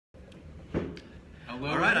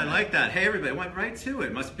Hello. All right, I like that. Hey, everybody, went right to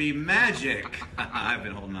it. Must be magic. I've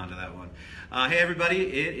been holding on to that one. Hey, everybody,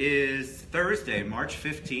 it is Thursday, March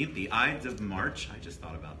 15th, the Ides of March. I just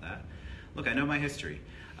thought about that. Look, I know my history.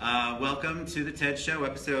 Welcome to the TED Show,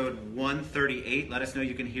 episode 138. Let us know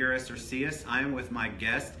you can hear us or see us. I am with my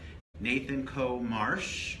guest, Nathan Coe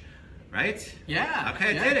Marsh. Right? Yeah.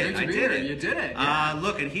 Okay, I did it. I did it. You did it. Yeah.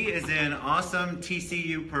 Look, and he is in awesome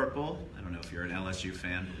TCU purple. I don't know if you're an LSU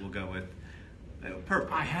fan, but we'll go with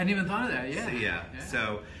purple. I hadn't even thought of that. Yeah.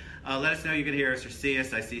 So let us know you can hear us or see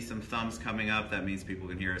us. I see some thumbs coming up. That means people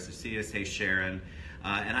can hear us or see us. Hey, Sharon.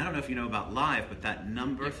 And I don't know if you know about live, but that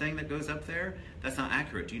number thing that goes up there, that's not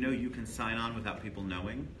accurate. Do you know you can sign on without people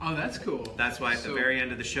knowing? Oh, that's cool. That's why at the very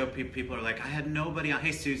end of the show, people are like, I had nobody on.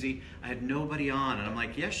 Hey, Susie, I had nobody on. And I'm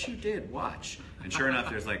like, yes, you did. Watch. And sure enough,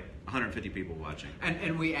 there's like 150 people watching.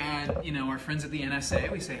 And we add, our friends at the NSA,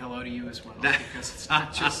 we say hello to you as well. Because it's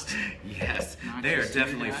not just... Yes, they are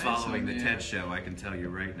definitely following the TED Show, I can tell you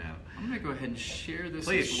right now. I'm going to go ahead and share this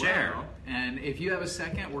Please as share. well. And if you have a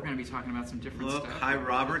second, we're going to be talking about some different stuff. Look, hi,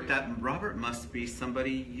 Robert. Robert must be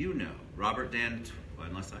somebody you know. Robert Dan,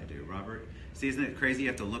 unless I do. Robert, see, isn't it crazy? You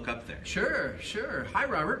have to look up there. Sure. Hi,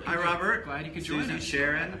 Robert. Hi, Robert. Glad you could join Susie, us.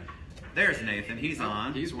 Sharon. There's Nathan. He's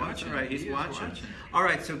on. He's watching. That's all right. He's watching. All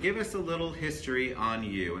right, so give us a little history on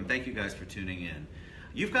you, and thank you guys for tuning in.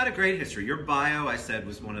 You've got a great history. Your bio, I said,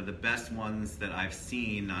 was one of the best ones that I've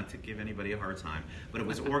seen, not to give anybody a hard time, but it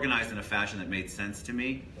was organized in a fashion that made sense to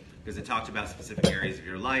me because it talked about specific areas of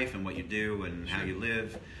your life and what you do and how you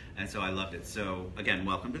live, and so I loved it. So, again,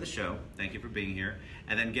 welcome to the show. Thank you for being here.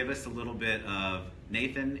 And then give us a little bit of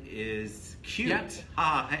Nathan is cute. Yep.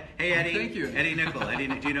 Hey, Eddie. Thank you. Eddie Nickel. Eddie,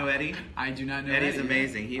 do you know Eddie? I do not know Eddie's Eddie.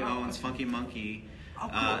 amazing. He owns Funky Monkey. Cool.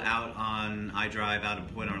 Out on iDrive out in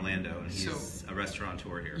Point Orlando, and he's a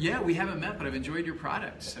restaurateur here. Yeah, we haven't met, but I've enjoyed your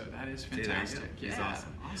product, so that is fantastic. He's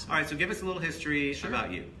awesome. All right, so give us a little history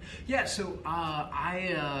about you. Yeah, so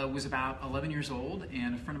I was about 11 years old,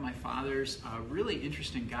 and a friend of my father's, a really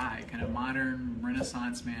interesting guy, kind of modern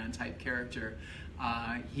Renaissance man type character.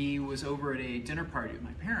 He was over at a dinner party with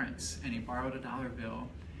my parents, and he borrowed a dollar bill,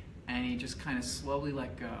 and he just kind of slowly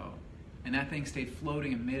let go. And that thing stayed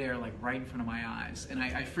floating in midair, like right in front of my eyes. And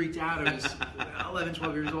I freaked out. I was 11,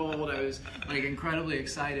 12 years old. I was like incredibly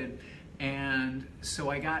excited. And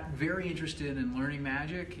so I got very interested in learning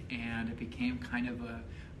magic, and it became kind of a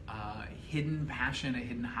hidden passion, a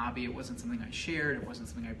hidden hobby. It wasn't something I shared. It wasn't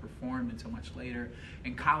something I performed until much later.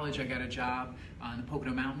 In college, I got a job in the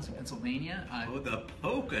Pocono Mountains in Pennsylvania. The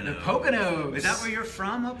Poconos. The Poconos. Is that where you're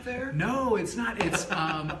from up there? No, it's not. It's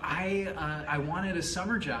I wanted a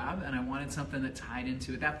summer job, and I wanted something that tied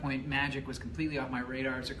into. At that point, magic was completely off my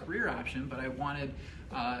radar as a career option, but I wanted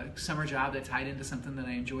a summer job that tied into something that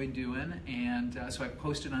I enjoyed doing, and so I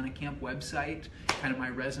posted on a camp website, kind of my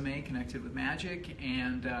resume connected with magic,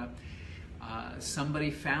 and somebody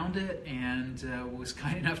found it and was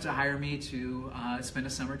kind enough to hire me to spend a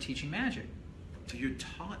summer teaching magic. So you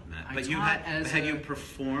taught magic, I but taught you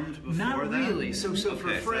performed before not that? really. So Okay, for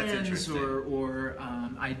friends, so or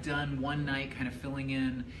I'd done one night kind of filling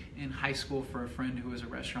in high school for a friend who was a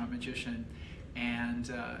restaurant magician,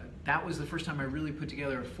 and that was the first time I really put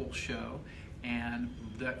together a full show. And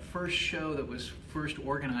that first show that was first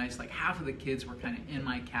organized, like half of the kids were kind of in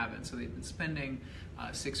my cabin, so they'd been spending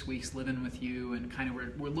 6 weeks living with you, and kind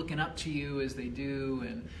of were looking up to you as they do,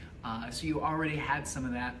 and so you already had some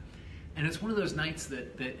of that. And it's one of those nights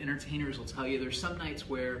that entertainers will tell you. There's some nights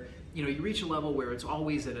where you reach a level where it's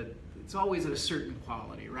always at a certain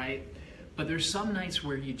quality, right? But there's some nights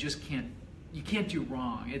where you just can't do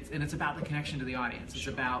wrong. It's about the connection to the audience. It's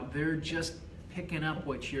about they're just picking up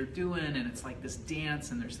what you're doing, and it's like this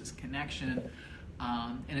dance, and there's this connection,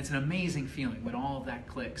 and it's an amazing feeling when all of that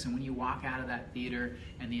clicks, and when you walk out of that theater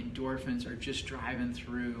and the endorphins are just driving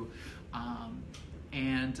through,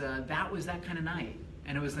 and that was that kind of night.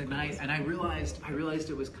 And it was the night, and I realized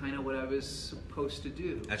it was kind of what I was supposed to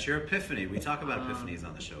do. That's your epiphany. We talk about epiphanies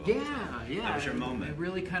on the show. Yeah. That was your moment. It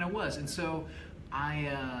really kind of was, and so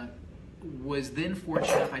I was then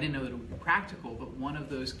fortunate. I didn't know that it would be practical, but one of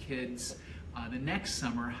those kids the next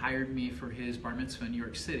summer hired me for his bar mitzvah in New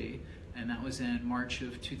York City, and that was in March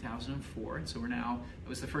of 2004. And so it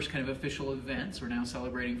was the first kind of official event. So we're now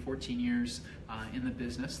celebrating 14 years in the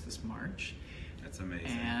business this March. That's amazing.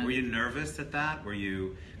 And were you nervous at that? Were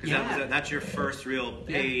you? Because that's your first real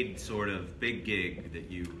paid sort of big gig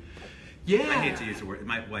that you. Yeah. I hate to use the word.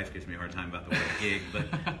 My wife gives me a hard time about the word gig, but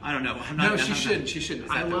I don't know. She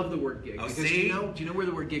shouldn't. I love the word gig. Oh, because see? Do you know where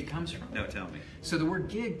the word gig comes from? No, tell me. So the word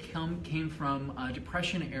gig came from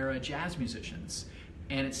Depression era jazz musicians,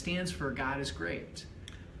 and it stands for God is great.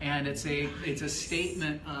 And it's a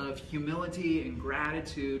statement of humility and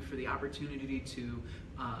gratitude for the opportunity to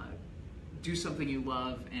do something you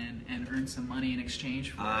love and earn some money in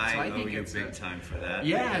exchange for it. So I owe you big time for that.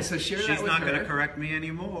 Yeah, so share that with her. She's not going to correct me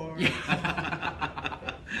anymore.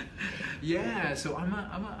 Yeah, so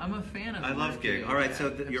I'm a fan of. I love gig. All right,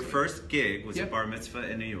 so your first gig was a bar mitzvah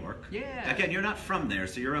in New York. Yeah. Again, you're not from there,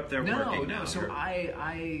 so you're up there working now. No. So I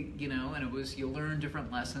and it was, you learn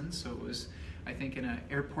different lessons. So it was, I think, in an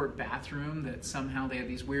airport bathroom that somehow they had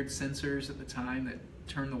these weird sensors at the time that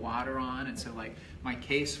turned the water on, and so like my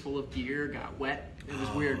case full of gear got wet. It was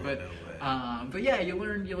weird, but but yeah, you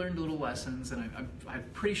learned little lessons, and I'm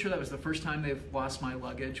pretty sure that was the first time they've lost my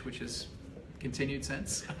luggage, which has continued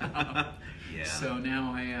since. Yeah. So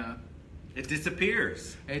now it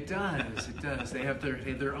disappears. It does. It does. They have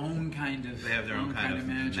their own kind of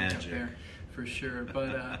magic up there, for sure.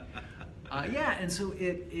 But yeah, and so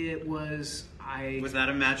it was. Was that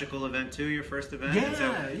a magical event too? Your first event?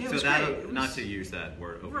 Yeah, it was great. Not to use that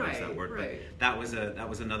word, but that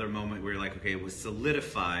was another moment where you're like, okay, it was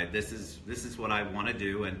solidified. This is what I want to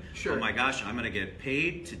do, and oh my gosh, I'm going to get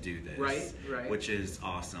paid to do this. Right. Which is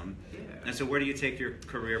awesome. Yeah. And so, where do you take your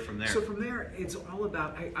career from there? So from there, it's all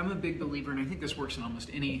about. I'm a big believer, and I think this works in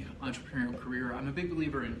almost any entrepreneurial career. I'm a big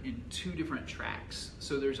believer in two different tracks.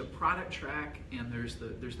 So there's a product track, and there's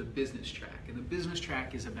the business track. And the business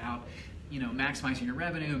track is about maximizing your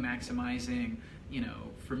revenue, maximizing,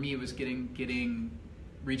 for me it was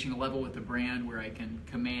reaching a level with the brand where I can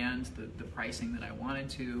command the pricing that I wanted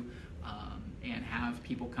to, and have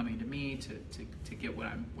people coming to me to get what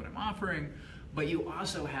I'm offering. But you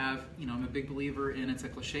also have, I'm a big believer in, it's a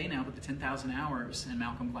cliche now, but the 10,000 hours and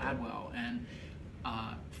Malcolm Gladwell, and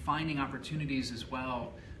finding opportunities as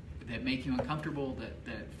well that make you uncomfortable,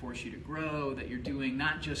 that force you to grow, that you're doing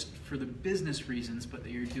not just for the business reasons, but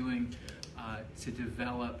that you're doing to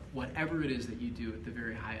develop whatever it is that you do at the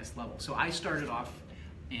very highest level. So I started off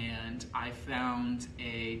and I found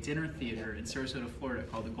a dinner theater in Sarasota, Florida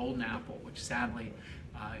called the Golden Apple, which sadly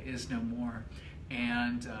is no more.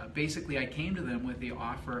 And basically I came to them with the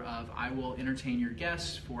offer of, I will entertain your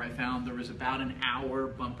guests for, I found there was about an hour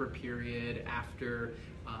bumper period after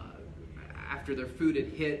their food had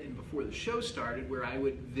hit and before the show started, where I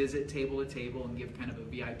would visit table to table and give kind of a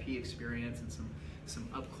VIP experience and some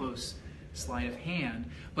up close sleight of hand.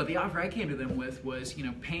 But the offer I came to them with was,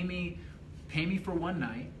 pay me for one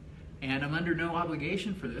night, and I'm under no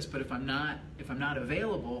obligation for this, but if I'm not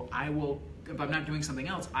available, if I'm not doing something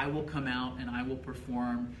else, I will come out and I will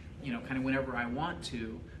perform, kind of whenever I want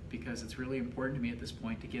to, because it's really important to me at this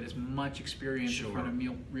point to get as much experience in front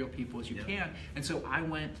of real people as you can. And so I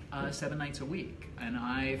went 7 nights a week, and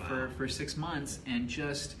for 6 months,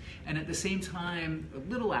 and at the same time, a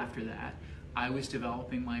little after that, I was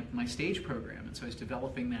developing my stage program, and so I was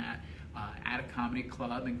developing that at a comedy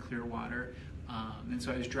club in Clearwater. And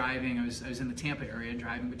so I was driving. I was in the Tampa area,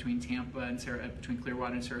 driving between Tampa and between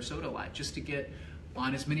Clearwater and Sarasota a lot, just to get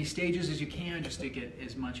on as many stages as you can, just to get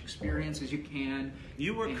as much experience as you can.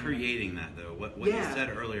 You were creating that, though. What you said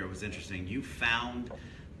earlier was interesting. You found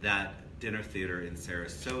that dinner theater in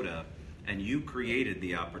Sarasota, and you created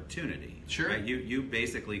the opportunity. Sure. Right? You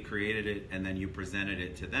basically created it, and then you presented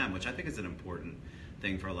it to them, which I think is an important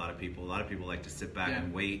thing for a lot of people. A lot of people like to sit back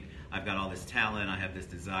and wait. I've got all this talent, I have this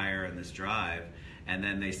desire and this drive, and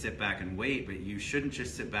then they sit back and wait, but you shouldn't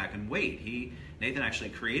just sit back and wait. Nathan actually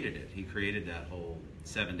created it. He created that whole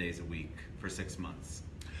 7 days a week for 6 months.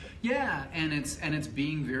 Yeah, and it's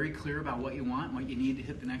being very clear about what you want and what you need to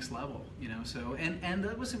hit the next level, So and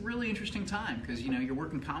that was a really interesting time, because you're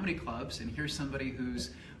working comedy clubs, and here's somebody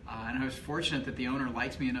who's and I was fortunate that the owner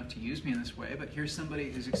liked me enough to use me in this way. But here's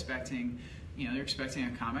somebody who's expecting, they're expecting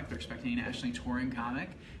a comic, they're expecting a nationally touring comic,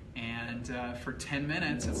 and for 10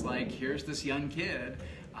 minutes, it's like, here's this young kid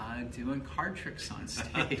doing card tricks on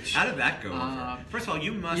stage. How did that go over? First of all,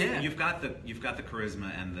 you've got the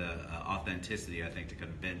charisma and the authenticity, I think, to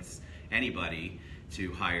convince anybody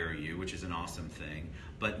to hire you, which is an awesome thing.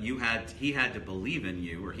 But he had to believe in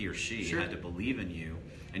you, or he or she had to believe in you,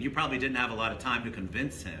 and you probably didn't have a lot of time to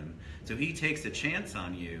convince him. So he takes a chance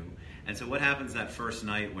on you. And so what happens that first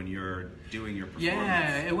night when you're doing your performance?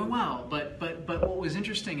 Yeah, it went well. But what was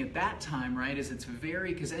interesting at that time, right, is it's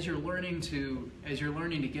very, because as you're learning to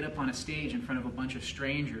get up on a stage in front of a bunch of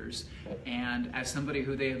strangers, and as somebody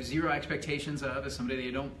who they have zero expectations of, as somebody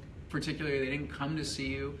they didn't come to see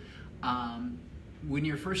you, when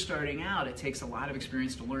you're first starting out, it takes a lot of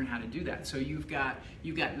experience to learn how to do that. So you've got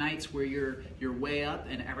nights where you're way up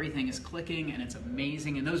and everything is clicking and it's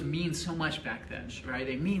amazing, and those mean so much back then, right?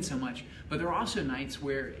 They mean so much. But there are also nights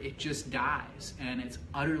where it just dies and it's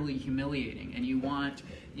utterly humiliating, and you want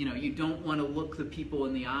you don't want to look the people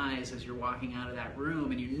in the eyes as you're walking out of that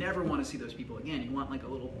room, and you never want to see those people again. You want like a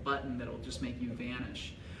little button that'll just make you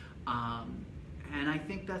vanish. And I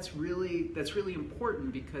think that's really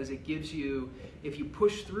important, because it gives you, if you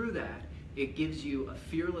push through that, it gives you a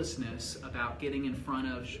fearlessness about getting in front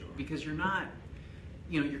of, because you're not,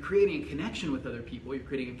 you're creating a connection with other people, you're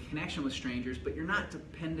creating a connection with strangers, but you're not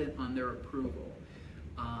dependent on their approval.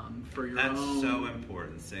 For your That's own. so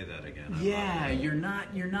important. Say that again. Yeah,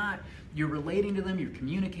 you're relating to them, you're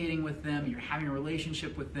communicating with them, you're having a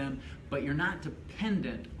relationship with them, but you're not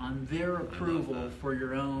dependent on their approval for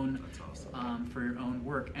your own. That's awesome. For your own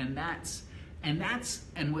work, and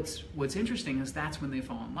what's interesting is that's when they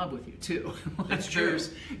fall in love with you too. Like That's true.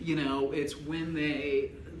 It's when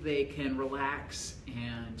they can relax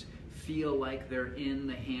and feel like they're in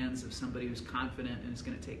the hands of somebody who's confident and is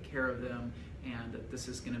going to take care of them, and that this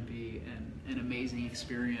is going to be an amazing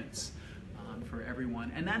experience for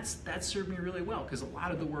everyone. And that's served me really well, because a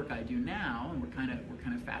lot of the work I do now, and we're kind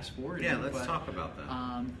of fast forwarding. Yeah, let's talk about that.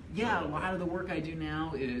 A lot of the work I do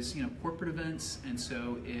now is corporate events, and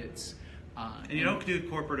so it's. And you don't do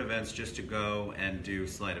corporate events just to go and do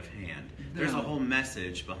sleight of hand. There's a whole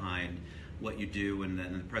message behind what you do and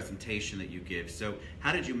then the presentation that you give. So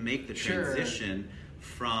how did you make the transition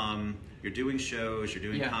from you're doing shows, you're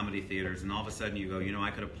doing comedy theaters, and all of a sudden you go,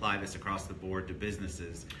 I could apply this across the board to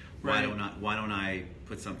businesses. Why don't I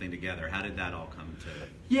put something together? How did that all come to?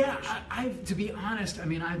 Yeah, to be honest,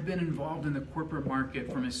 I've been involved in the corporate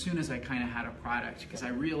market from as soon as I kind of had a product, because I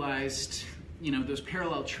realized, those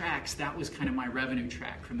parallel tracks, that was kind of my revenue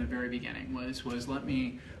track from the very beginning. Was let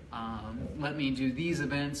me do these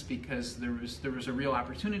events, because there was a real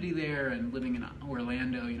opportunity there. And living in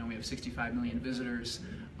Orlando, we have 65 million visitors.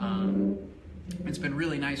 It's been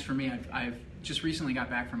really nice for me. I've just recently got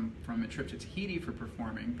back from a trip to Tahiti for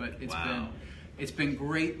performing, but it's been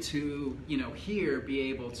great to here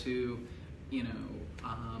be able to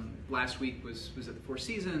last week was at the Four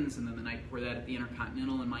Seasons, and then the night before that at the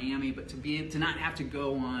Intercontinental in Miami. But to be able to not have to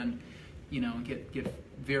go on, and get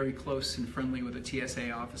very close and friendly with a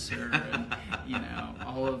TSA officer, and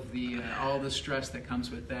all the stress that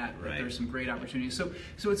comes with that. Right. But there's some great opportunities. So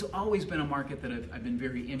it's always been a market that I've been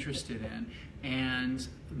very interested in, and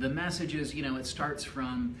the message is, it starts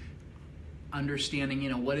from understanding,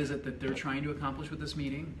 what is it that they're trying to accomplish with this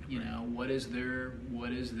meeting? What is their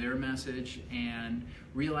message, and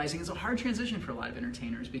realizing it's a hard transition for a lot of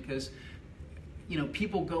entertainers, because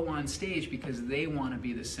people go on stage because they want to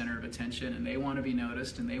be the center of attention, and they want to be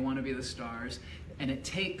noticed, and they want to be the stars, and it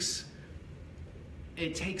takes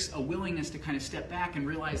a willingness to kind of step back and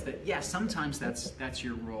realize that, sometimes that's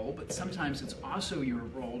your role, but sometimes it's also your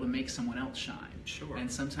role to make someone else shine. Sure.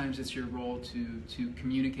 And sometimes it's your role to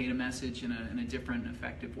communicate a message in a different,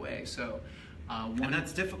 effective way. So, and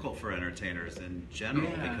that's difficult for entertainers in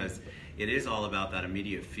general, because it is all about that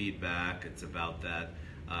immediate feedback. It's about that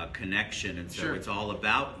connection, and so it's all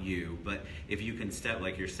about you. But if you can step,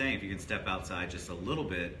 like you're saying, if you can step outside just a little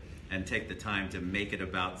bit and take the time to make it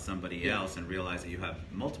about somebody else, and realize that you have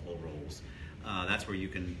multiple roles, that's where you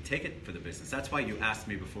can take it for the business. That's why you asked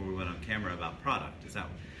me before we went on camera about product.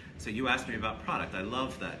 So you asked me about product. I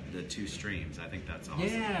love that, the two streams. I think that's awesome.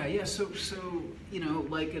 Yeah. So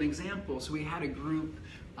like an example. So we had a group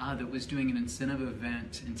that was doing an incentive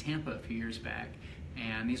event in Tampa a few years back,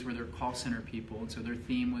 and these were their call center people. And so their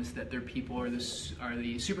theme was that their people are the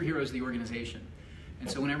superheroes of the organization. And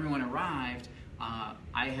so when everyone arrived,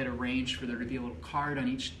 I had arranged for there to be a little card on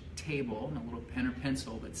each table, and a little pen or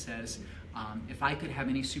pencil that says, if I could have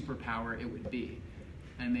any superpower, it would be.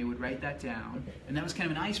 And they would write that down, and that was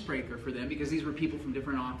kind of an icebreaker for them, because these were people from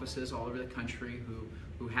different offices all over the country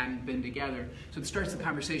who hadn't been together. So it starts the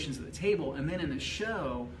conversations at the table, and then in the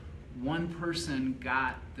show, one person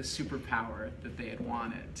got the superpower that they had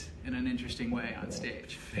wanted in an interesting way on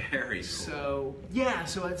stage. Very cool. So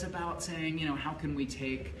it's about saying, how can we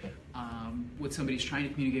take what somebody's trying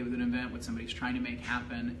to communicate with an event, what somebody's trying to make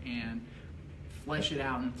happen, and flesh it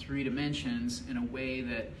out in 3 dimensions in a way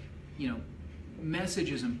that,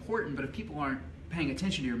 message is important, but if people aren't paying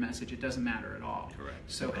attention to your message, it doesn't matter at all. Correct.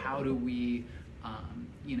 So how do we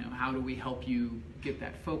help you get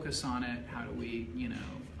that focus on it? How do we,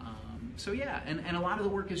 and a lot of the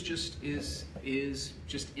work is just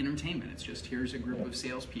entertainment. It's just, here's a group of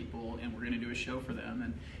salespeople, and we're going to do a show for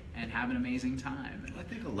them and have an amazing time. I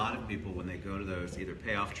think a lot of people, when they go to those either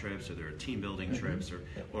payoff trips or their team building trips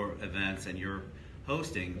or events, and you're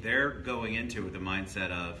hosting, they're going into it with the mindset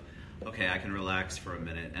of, okay, I can relax for a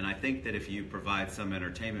minute. And I think that if you provide some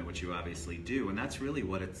entertainment, which you obviously do, and that's really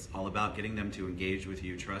what it's all about, getting them to engage with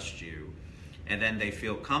you, trust you, and then they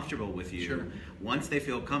feel comfortable with you. Sure. Once they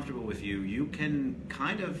feel comfortable with you, you can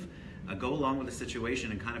kind of go along with the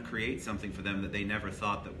situation and kind of create something for them that they never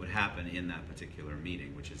thought that would happen in that particular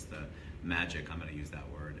meeting, which is the magic. I'm going to use that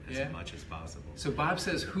word as much as possible. So Bob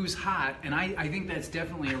says, "Who's hot?" And I think that's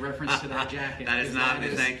definitely a reference to that jacket. That is not.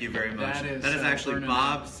 Thank you very much. That is actually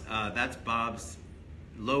Bob's. That's Bob's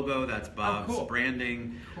logo. That's Bob's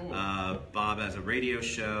branding. Cool. Bob has a radio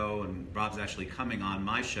show, and Bob's actually coming on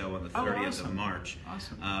my show on the 30th of March.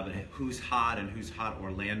 Awesome. But Who's Hot and Who's Hot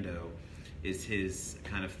Orlando is his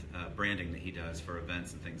kind of branding that he does for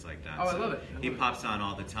events and things like that. Oh, I love it. He pops on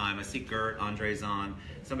all the time. I see Gert, Andre's on.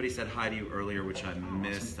 Somebody said hi to you earlier, which I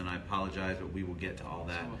missed, and I apologize, but we will get to all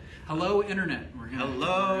that. Hello, Internet.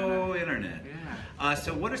 Hello, Internet. Yeah.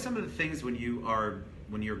 So what are some of the things when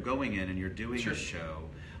you're going in and you're doing a show,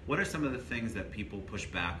 what are some of the things that people push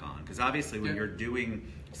back on? Because obviously when you're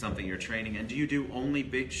doing something, you're training, and do you do only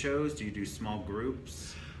big shows? Do you do small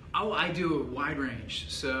groups? Oh, I do a wide range.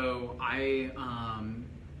 So I,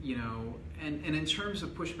 and in terms of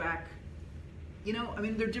pushback, I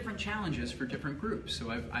mean, there are different challenges for different groups. So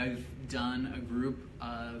I've done a group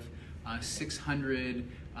of 600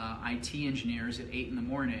 IT engineers at 8 in the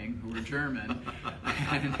morning who were German.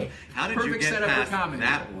 And how did you get past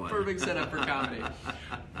that one? Perfect setup for comedy.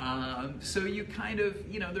 So you kind of,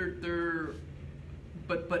 they're.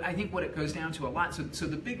 But I think what it goes down to a lot, so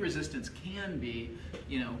the big resistance can be,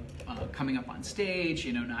 coming up on stage.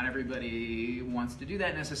 Not everybody wants to do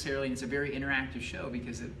that necessarily. And it's a very interactive show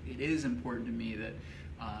because it is important to me that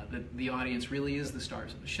the audience really is the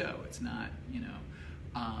stars of the show. It's not,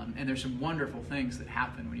 and there's some wonderful things that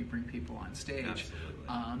happen when you bring people on stage.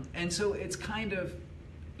 Absolutely. And so it's kind of,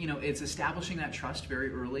 it's establishing that trust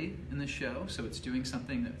very early in the show. So it's doing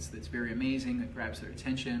something that's very amazing, that grabs their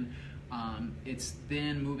attention. It's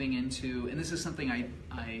then moving into, and this is something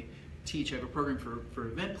I teach. I have a program for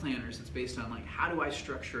event planners that's based on like, how do I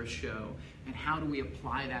structure a show and how do we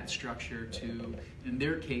apply that structure to, in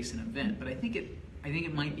their case, an event. But I think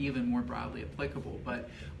it might be even more broadly applicable. But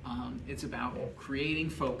it's about creating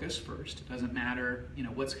focus first. It doesn't matter,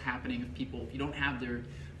 what's happening if you don't have their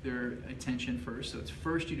attention first. So it's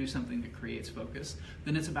first you do something that creates focus.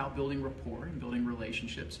 Then it's about building rapport and building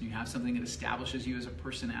relationships. And you have something that establishes you as a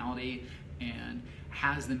personality and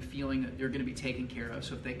has them feeling that they're going to be taken care of.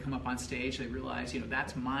 So if they come up on stage, they realize,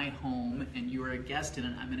 that's my home and you're a guest in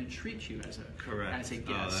it. I'm going to treat you as a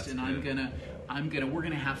guest, and we're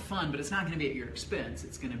going to have fun, but it's not going to be at your expense.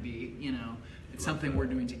 It's going to be, it's something we're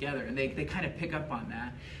doing together. And they kind of pick up on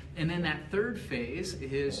that. And then that third phase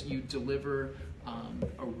is you deliver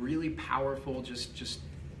a really powerful, just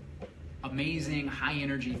amazing, high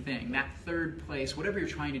energy thing. That third place, whatever you're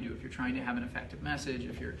trying to do, if you're trying to have an effective message,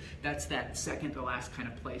 that's that second to last kind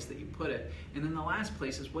of place that you put it. And then the last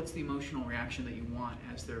place is what's the emotional reaction that you want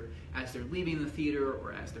as they're leaving the theater,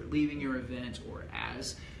 or as they're leaving your event, or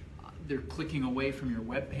as they're clicking away from your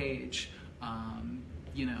webpage.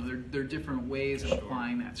 There are different ways of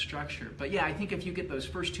applying that structure. But yeah, I think if you get those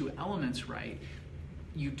first two elements right,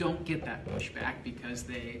 you don't get that pushback because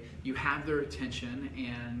you have their attention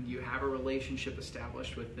and you have a relationship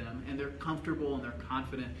established with them, and they're comfortable and they're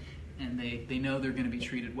confident, and they know they're going to be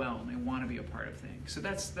treated well and they want to be a part of things. So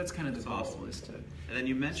that's kind of the goal. Awesome. And then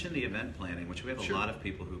you mentioned the event planning, which we have a lot of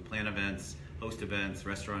people who plan events, host events,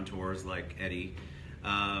 restaurateurs like Eddie.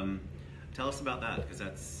 Tell us about that,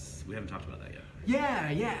 because we haven't talked about that yet.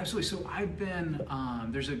 Yeah, absolutely. So I've been,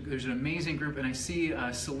 there's an amazing group, and I see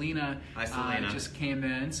Selena, Hi, Selena. Just came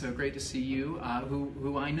in, so great to see you,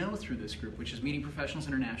 who I know through this group, which is Meeting Professionals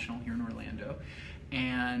International here in Orlando,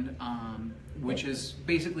 and which is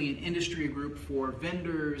basically an industry group for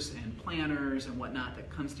vendors and planners and whatnot that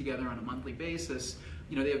comes together on a monthly basis.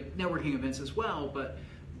 They have networking events as well, but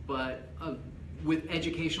with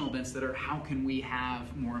educational events that are how can we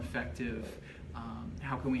have more effective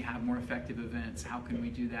events? How can we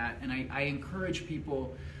do that? And I encourage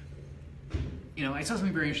people, I saw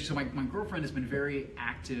something very interesting. So my girlfriend has been very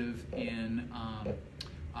active in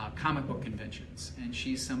comic book conventions. And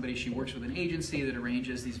she's somebody, she works with an agency that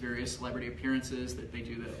arranges these various celebrity appearances, that they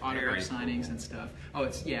do the autograph signings and stuff. Oh,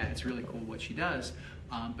 it's really cool what she does.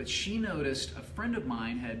 But she noticed a friend of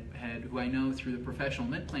mine had who I know through the Professional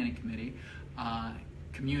Event Planning community,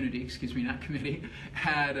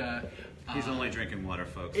 had he's only drinking water,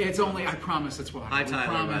 folks. It's only, I promise it's water. Hi,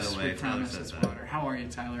 Tyler, by the way. We promise it's water. How are you,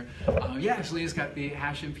 Tyler? Selena's got the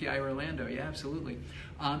 #MPI Orlando. Yeah, absolutely.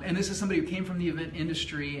 And this is somebody who came from the event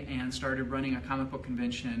industry and started running a comic book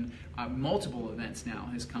convention, multiple events now,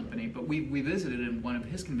 his company. But we visited in one of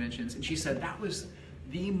his conventions, and she said that was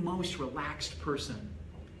the most relaxed person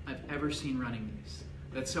I've ever seen running these.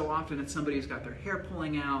 That so often it's somebody who's got their hair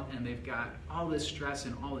pulling out and they've got all this stress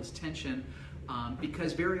and all this tension,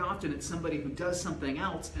 because very often it's somebody who does something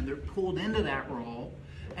else and they're pulled into that role,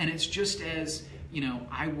 and it's just as, you know,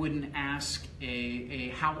 I wouldn't ask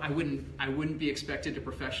I wouldn't be expected to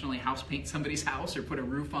professionally house paint somebody's house or put a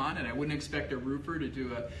roof on, and I wouldn't expect a roofer to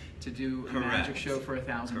do a magic show for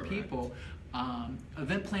 1,000 people.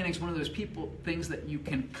 Event planning is one of those things that you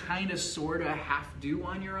can kind of sort of half do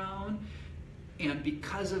on your own, and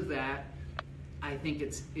because of that, I think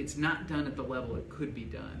it's not done at the level it could be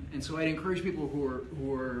done. And so I'd encourage people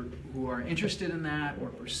who are interested in that or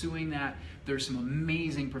pursuing that. There's some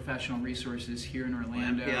amazing professional resources here in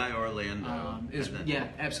Orlando. MPI Orlando. Yeah,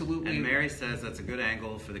 absolutely. And Mary says that's a good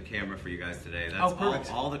angle for the camera for you guys today. That's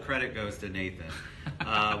all the credit goes to Nathan.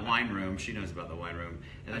 Wine room. She knows about the wine room.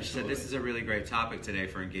 And then she said this is a really great topic today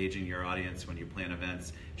for engaging your audience when you plan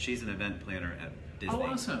events. She's an event planner at Disney. Oh,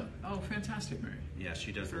 awesome. Oh, fantastic, Mary. Yeah,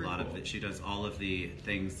 she does a lot of it. She does all of the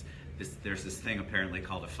things. There's this thing apparently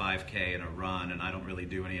called a 5K and a run, and I don't really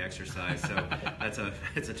do any exercise, so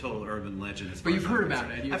it's a total urban legend. But you've heard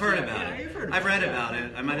about it. I've heard about it. I've read about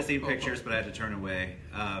it. I might have seen pictures, but I had to turn away.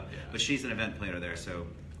 But she's an event planner there, so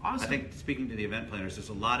awesome. I think speaking to the event planners, there's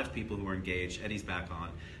a lot of people who are engaged. Eddie's back on.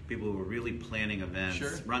 People who are really planning events.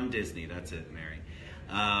 Sure. Run Disney. That's it, Mary.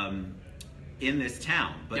 In this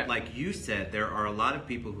town, but like you said, there are a lot of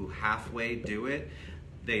people who halfway do it.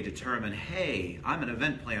 They determine, hey, I'm an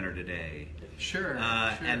event planner today. Sure.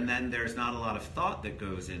 And then there's not a lot of thought that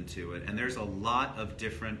goes into it, and there's a lot of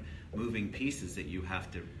different moving pieces that you have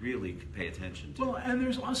to really pay attention to. Well, and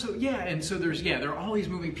there's also, there are all these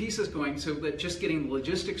moving pieces going, so that just getting the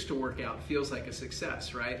logistics to work out feels like a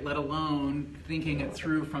success, right? Let alone thinking it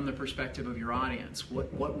through from the perspective of your audience.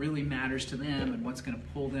 What really matters to them and what's going to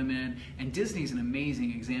pull them in. And Disney's an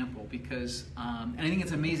amazing example because, and I think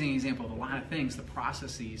it's an amazing example of a lot of things, the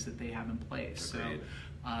processes that they have in place. Agreed.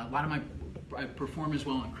 So a lot of I perform as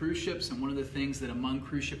well on cruise ships, and one of the things that among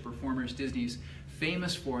cruise ship performers Disney's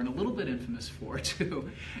famous for, and a little bit infamous for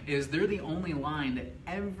too, is they're the only line that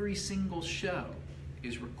every single show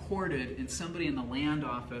is recorded and somebody in the land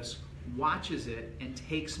office watches it and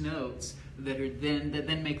takes notes that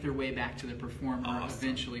then make their way back to the performer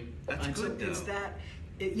eventually. That's good, though. It's that,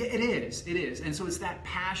 it is. And so it's that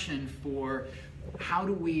passion for how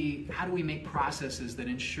do we make processes that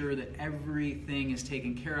ensure that everything is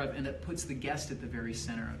taken care of and that puts the guest at the very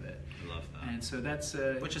center of it. I love that. And so that's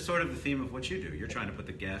which is sort of the theme of what you do. You're trying to put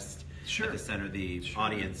the guest at the center, the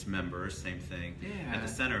audience members, same thing, at the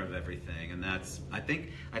center of everything. And that's I think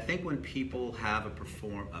when people have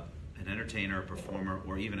an entertainer, a performer,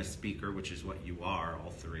 or even a speaker, which is what you are, all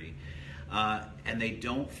three, and they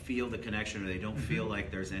don't feel the connection or they don't feel like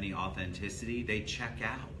there's any authenticity, they check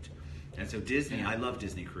out. And so Disney, I love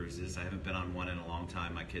Disney cruises. I haven't been on one in a long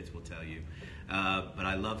time. My kids will tell you. But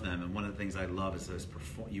I love them. And one of the things I love is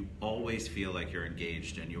you always feel like you're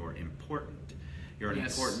engaged and you're important. You're an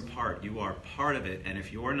important part. You are part of it. And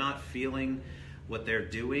if you're not feeling what they're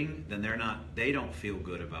doing, then they don't feel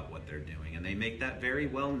good about what they're doing. And they make that very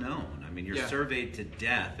well known. I mean, you're surveyed to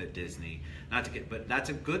death at Disney. But that's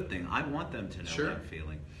a good thing. I want them to know what I'm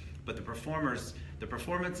feeling. But the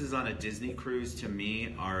performances on a Disney cruise to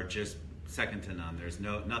me are just second to none. There's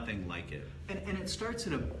nothing like it. And it starts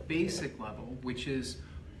at a basic level, which is,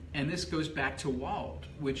 and this goes back to Walt,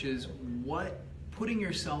 which is putting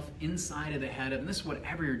yourself inside of the head of, and this is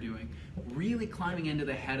whatever you're doing, really climbing into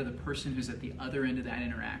the head of the person who's at the other end of that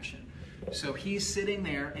interaction. So he's sitting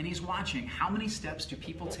there and he's watching how many steps do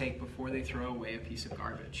people take before they throw away a piece of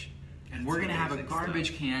garbage. And we're going to have a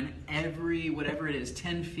garbage can every, whatever it is,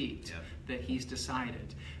 10 feet that he's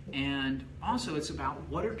decided. And also it's about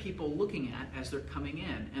what are people looking at as they're coming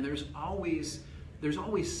in. And there's always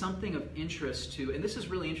something of interest to, and this is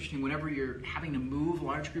really interesting whenever you're having to move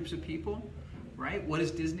large groups of people, right? What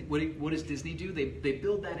does Disney do? They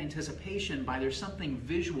build that anticipation by there's something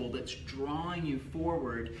visual that's drawing you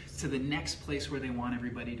forward to the next place where they want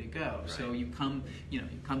everybody to go. Right. So you come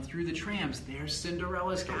through the trams, there's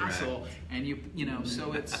Cinderella's castle, and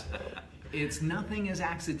so it's nothing is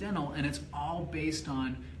accidental, and it's all based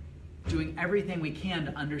on doing everything we can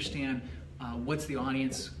to understand what's the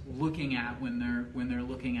audience looking at when they're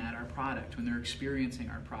looking at our product, when they're experiencing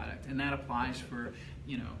our product, and that applies for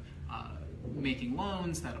making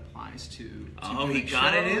loans, that applies to he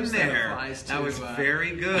got it in there. That was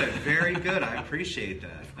very good, very good. I appreciate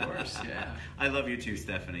that. Of course, yeah. I love you too,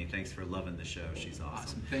 Stephanie. Thanks for loving the show. She's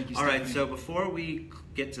awesome. Thank you, All Stephanie. right, so before we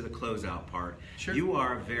get to the closeout part, you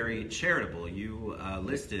are very charitable. You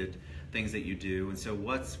listed things that you do, and so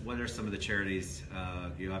what are some of the charities?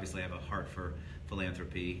 You obviously have a heart for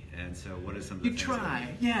philanthropy, and so what is some of the You things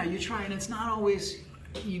try, yeah, you try, and it's not always.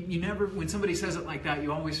 You never, when somebody says it like that,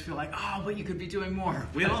 you always feel like, oh, but you could be doing more.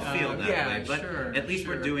 We all feel that way, but sure, at least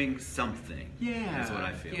we're doing something. Yeah, that's what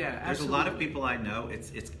I feel. Yeah, There's a lot of people I know.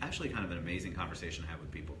 It's actually kind of an amazing conversation to have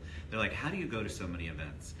with people. They're like, how do you go to so many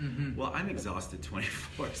events? Mm-hmm. Well, I'm exhausted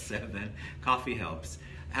 24/7. Coffee helps.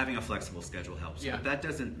 Having a flexible schedule helps. Yeah. But that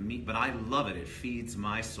doesn't mean. But I love it. It feeds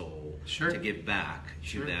my soul to give back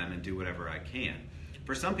to them and do whatever I can.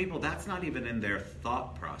 For some people, that's not even in their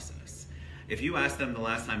thought process. If you ask them the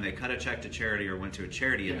last time they cut a check to charity or went to a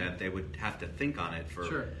charity event, they would have to think on it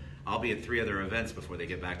for, I'll be at 3 other events before they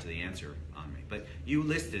get back to the answer on me. But you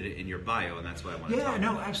listed it in your bio, and that's what I want to talk about.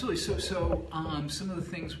 Yeah, no, absolutely. So some of the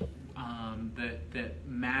things that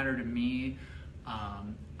matter to me,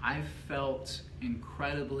 I've felt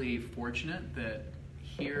incredibly fortunate that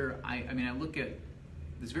here, I mean, I look at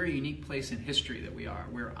this very unique place in history that we are,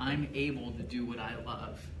 where I'm able to do what I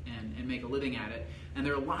love and make a living at it. And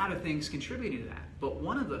there are a lot of things contributing to that. But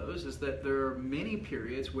one of those is that there are many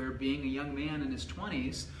periods where, being a young man in his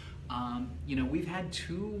 20s, we've had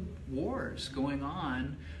 2 wars going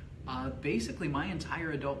on basically my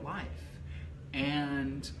entire adult life.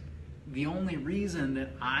 And the only reason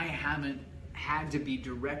that I haven't had to be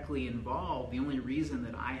directly involved, the only reason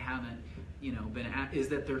that I haven't been at, is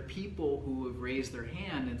that there are people who have raised their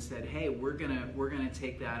hand and said, hey, we're gonna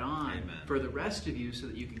take that on for the rest of you so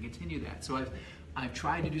that you can continue that. So I've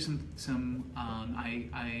tried to do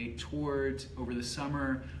I toured over the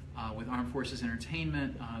summer with Armed Forces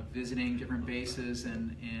Entertainment, visiting different bases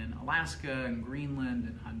in Alaska and Greenland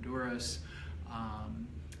and Honduras,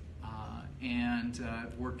 and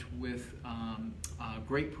worked with a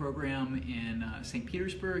great program in St.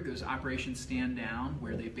 Petersburg. It was Operation Stand Down,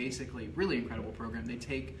 where they basically, really incredible program, they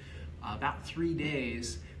take about 3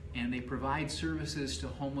 days and they provide services to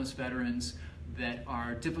homeless veterans that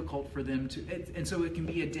are difficult for them to, and so it can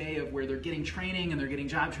be a day of where they're getting training and they're getting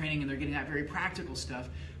job training and they're getting that very practical stuff,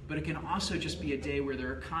 but it can also just be a day where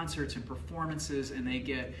there are concerts and performances and they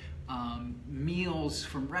get meals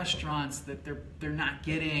from restaurants that they're not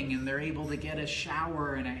getting, and they're able to get a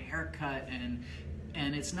shower and a haircut, and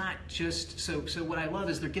it's not just, so what I love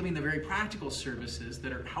is they're giving the very practical services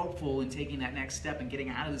that are helpful in taking that next step and getting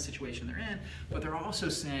out of the situation they're in, but they're also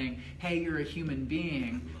saying, hey, you're a human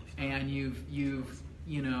being, and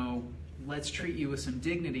let's treat you with some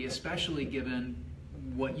dignity, especially given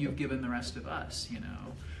what you've given the rest of us,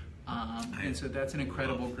 and so that's an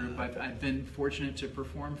incredible group I've been fortunate to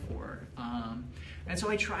perform for. And so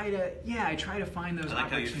I try to find those opportunities. I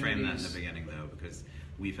like how you framed that in the beginning, though, because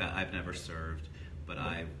I've never served, but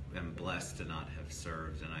I am blessed to not have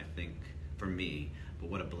served, and I think for me, but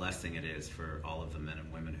what a blessing it is for all of the men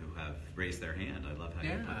and women who have raised their hand. I love how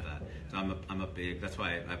you put that. So I'm a big, that's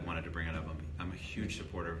why I wanted to bring it up. I'm a huge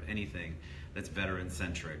supporter of anything that's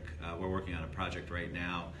veteran-centric. We're working on a project right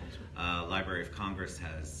now. Library of Congress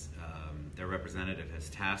has, their representative has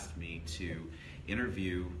tasked me to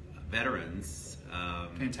interview veterans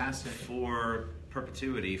Fantastic. For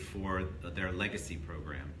perpetuity for their legacy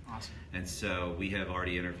program. Awesome. And so we have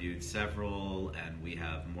already interviewed several, and we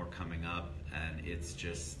have more coming up, and it's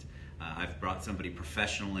just, I've brought somebody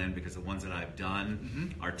professional in because the ones that I've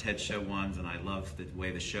done are TED Show ones, and I love the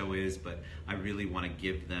way the show is, but I really want to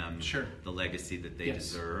give them the legacy that they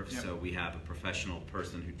deserve. Yep. So we have a professional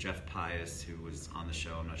person, Jeff Pius, who was on the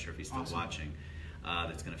show. I'm not sure if he's still watching.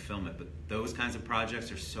 That's going to film it. But those kinds of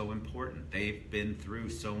projects are so important. They've been through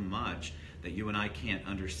so much that you and I can't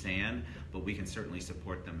understand, but we can certainly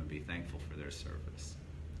support them and be thankful for their service.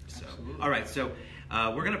 So, all right, so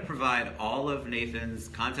we're going to provide all of Nathan's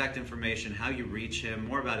contact information, how you reach him,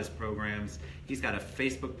 more about his programs. He's got a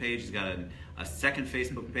Facebook page. He's got a second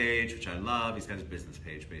Facebook page, which I love. He's got his business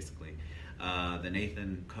page, basically. The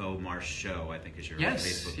Nathan Coe Marsh Show, I think, is your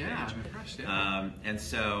Facebook page. I'm impressed, and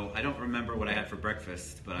so I don't remember what I had for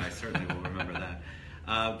breakfast, but I certainly will remember that.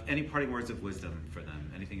 Any parting words of wisdom for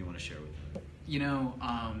them? Anything you want to share with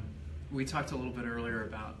them? We talked a little bit earlier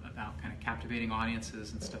about kind of captivating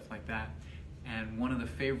audiences and stuff like that. And one of the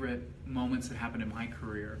favorite moments that happened in my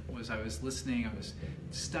career was I was listening, I was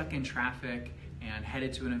stuck in traffic and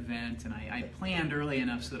headed to an event, and I planned early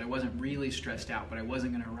enough so that I wasn't really stressed out, but I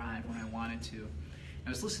wasn't going to arrive when I wanted to. I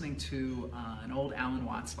was listening to an old Alan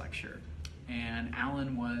Watts lecture, and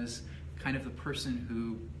Alan was kind of the person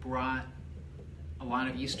who brought a lot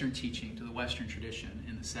of Eastern teaching to the Western tradition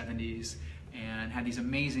in the 70s, and had these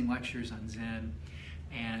amazing lectures on Zen.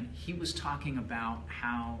 And he was talking about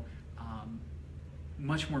how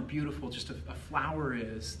much more beautiful just a flower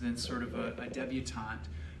is than sort of a debutante,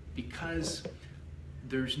 because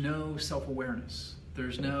there's no self-awareness.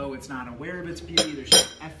 There's no, it's not aware of its beauty, there's no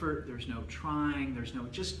effort, there's no trying, there's no,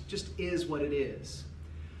 just is what it is.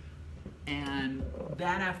 And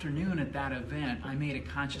that afternoon at that event, I made a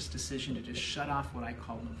conscious decision to just shut off what I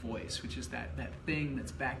call the voice, which is that thing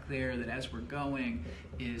that's back there that as we're going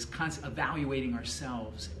is evaluating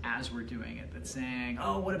ourselves as we're doing it. That's saying,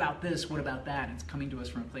 oh, what about this? What about that? And it's coming to us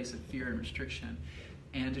from a place of fear and restriction.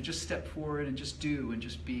 And to just step forward and just do and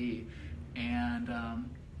just be. And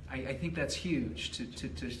I think that's huge,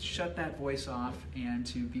 to shut that voice off and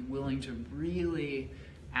to be willing to really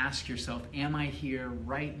ask yourself, am I here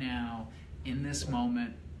right now in this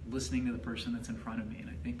moment listening to the person that's in front of me? And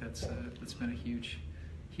I think that's been a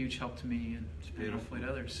huge help to me and hopefully to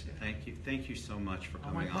others. Yeah. Thank you so much for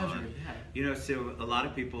coming my pleasure. on. Yeah. You know, so a lot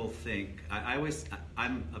of people think,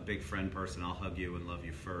 I'm a big friend person. I'll hug you and love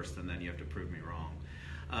you first, and then you have to prove me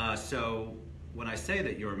wrong. So when I say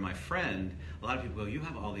that you're my friend, a lot of people go, you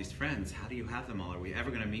have all these friends. How do you have them all? Are we ever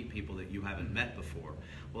going to meet people that you haven't met before?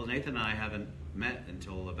 Well, Nathan and I haven't met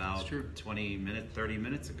until about 30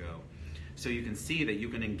 minutes ago. So you can see that you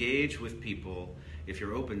can engage with people if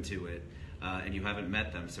you're open to it, and you haven't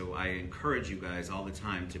met them. So I encourage you guys all the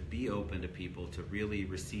time to be open to people, to really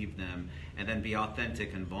receive them, and then be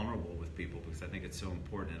authentic and vulnerable with people, because I think it's so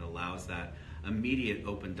important. It allows that immediate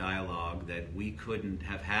open dialogue that we couldn't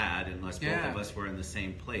have had unless both of us were in the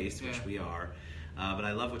same place, which we are. But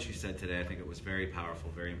I love what you said today. I think it was very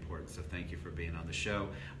powerful, very important. So thank you for being on the show.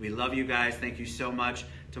 We love you guys. Thank you so much.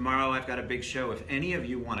 Tomorrow I've got a big show. If any of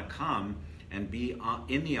you want to come and be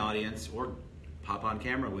in the audience or pop on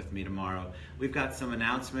camera with me tomorrow, we've got some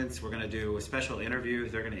announcements. We're going to do a special interview.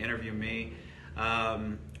 They're going to interview me.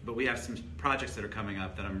 But we have some projects that are coming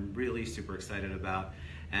up that I'm really super excited about.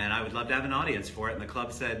 And I would love to have an audience for it. And the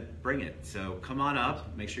club said, bring it. So come on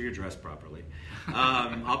up. Make sure you're dressed properly.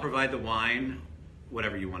 I'll provide the wine,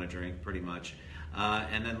 whatever you want to drink, pretty much.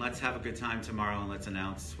 And then let's have a good time tomorrow, and let's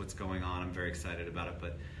announce what's going on. I'm very excited about it.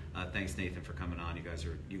 But thanks, Nathan, for coming on.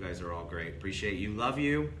 You guys are all great. Appreciate you. Love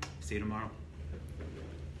you. See you tomorrow.